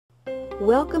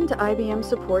Welcome to IBM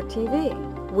Support TV,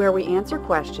 where we answer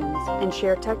questions and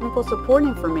share technical support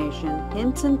information,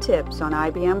 hints and tips on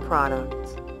IBM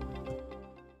products.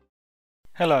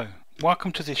 Hello,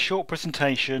 welcome to this short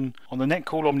presentation on the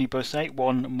Netcool Omnibus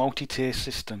 8.1 multi-tier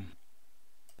system.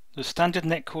 The standard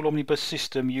Netcool Omnibus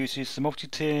system uses the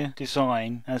multi-tier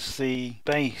design as the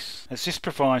base, as this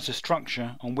provides a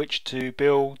structure on which to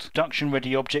build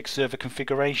production-ready object server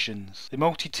configurations. The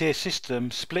multi-tier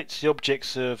system splits the object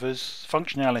server's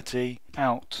functionality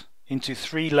out into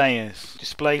three layers: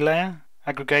 display layer,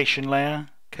 aggregation layer,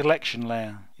 collection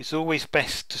layer. It's always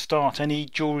best to start any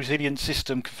dual resilient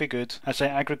system configured as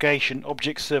an aggregation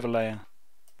object server layer.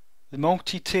 The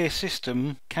multi-tier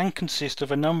system can consist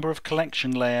of a number of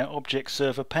collection layer object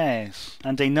server pairs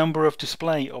and a number of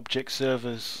display object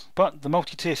servers, but the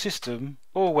multi-tier system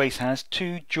always has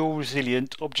two dual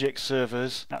resilient object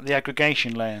servers at the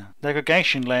aggregation layer. The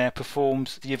aggregation layer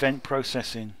performs the event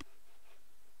processing.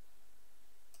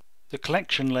 The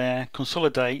collection layer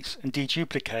consolidates and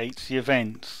deduplicates the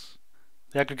events.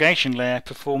 The aggregation layer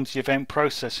performs the event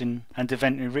processing and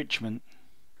event enrichment.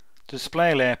 The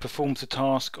display layer performs the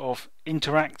task of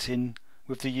interacting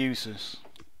with the users.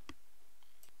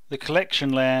 The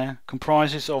collection layer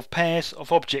comprises of pairs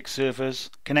of object servers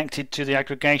connected to the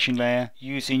aggregation layer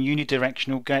using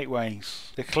unidirectional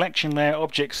gateways. The collection layer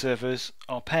object servers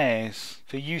are pairs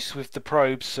for use with the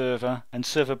probe server and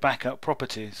server backup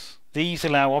properties. These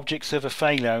allow object server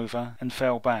failover and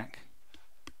failback.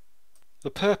 The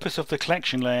purpose of the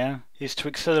collection layer is to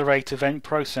accelerate event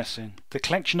processing. The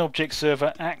collection object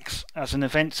server acts as an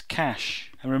events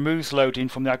cache and removes loading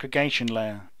from the aggregation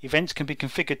layer. Events can be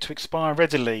configured to expire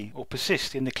readily or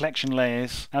persist in the collection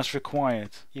layers as required.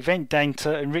 Event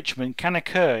data enrichment can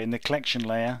occur in the collection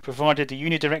layer provided the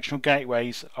unidirectional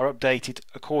gateways are updated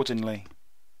accordingly.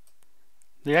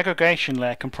 The aggregation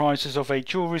layer comprises of a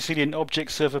dual resilient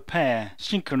object server pair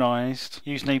synchronized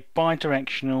using a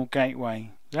bidirectional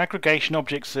gateway. The aggregation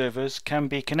object servers can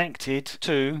be connected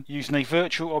to using a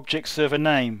virtual object server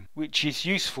name, which is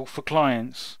useful for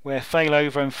clients where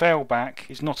failover and failback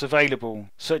is not available,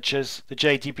 such as the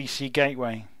JDBC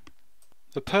gateway.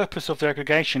 The purpose of the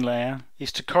aggregation layer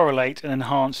is to correlate and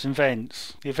enhance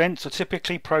events. The events are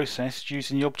typically processed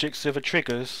using the object server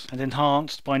triggers and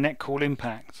enhanced by Netcool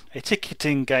Impact. A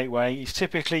ticketing gateway is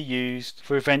typically used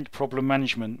for event problem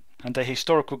management, and a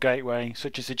historical gateway,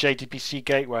 such as the JDBC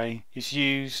gateway, is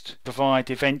used to provide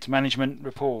event management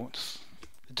reports.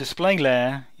 The display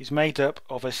layer is made up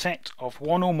of a set of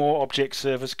one or more object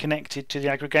servers connected to the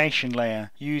aggregation layer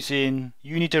using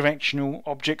unidirectional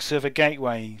object server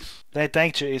gateways. Their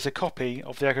data is a copy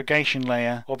of the aggregation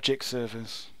layer object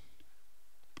servers.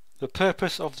 The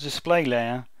purpose of the display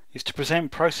layer is to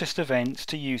present processed events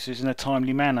to users in a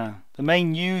timely manner. The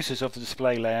main users of the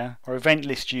display layer are event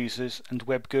list users and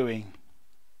web GUI.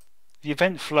 The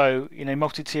event flow in a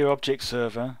multi-tier object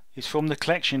server is from the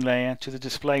collection layer to the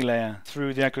display layer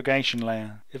through the aggregation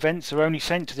layer. Events are only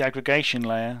sent to the aggregation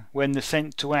layer when the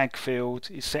sent to ag field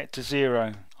is set to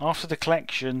 0. After the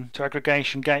collection to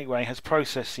aggregation gateway has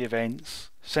processed the events,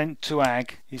 sent to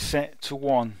ag is set to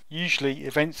 1. Usually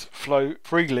events flow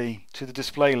freely to the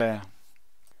display layer.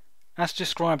 As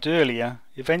described earlier,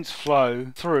 events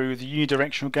flow through the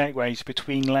unidirectional gateways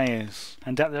between layers,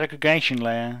 and at the aggregation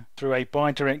layer through a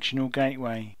bidirectional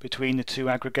gateway between the two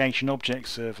aggregation object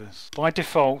servers. By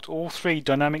default, all three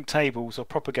dynamic tables are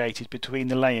propagated between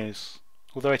the layers,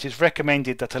 although it is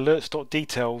recommended that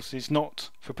alerts.details is not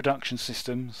for production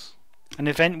systems. An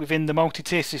event within the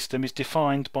multi-tier system is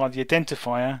defined by the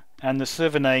identifier and the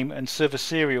server name and server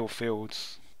serial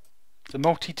fields. The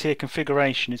multi-tier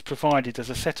configuration is provided as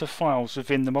a set of files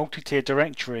within the multi-tier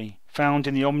directory found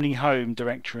in the Omni Home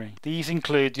directory. These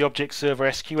include the object server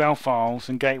SQL files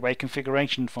and gateway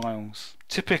configuration files.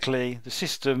 Typically, the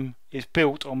system is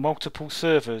built on multiple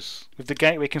servers, with the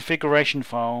gateway configuration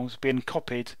files being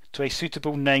copied to a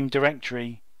suitable named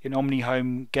directory in Omni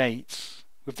Home gates,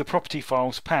 with the property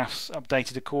files paths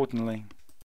updated accordingly.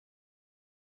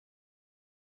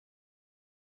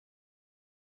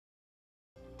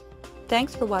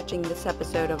 Thanks for watching this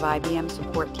episode of IBM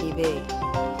Support TV.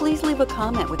 Please leave a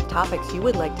comment with topics you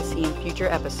would like to see in future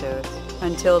episodes.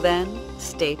 Until then,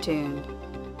 stay tuned.